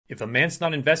If a man's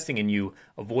not investing in you,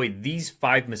 avoid these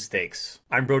 5 mistakes.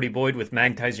 I'm Brody Boyd with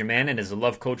Magnetize Your Man, and as a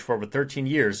love coach for over 13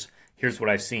 years, here's what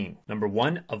I've seen. Number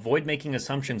 1, avoid making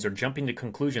assumptions or jumping to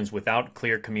conclusions without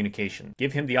clear communication.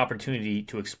 Give him the opportunity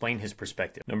to explain his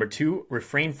perspective. Number 2,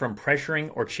 refrain from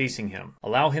pressuring or chasing him.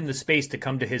 Allow him the space to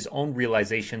come to his own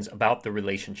realizations about the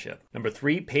relationship. Number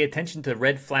 3, pay attention to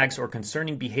red flags or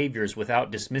concerning behaviors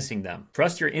without dismissing them.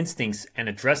 Trust your instincts and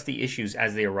address the issues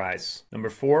as they arise. Number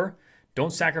 4,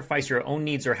 don't sacrifice your own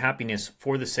needs or happiness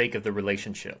for the sake of the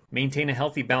relationship. Maintain a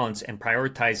healthy balance and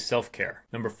prioritize self-care.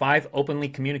 Number 5, openly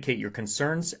communicate your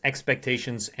concerns,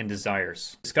 expectations, and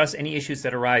desires. Discuss any issues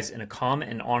that arise in a calm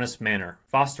and honest manner,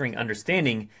 fostering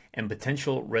understanding and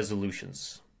potential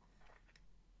resolutions.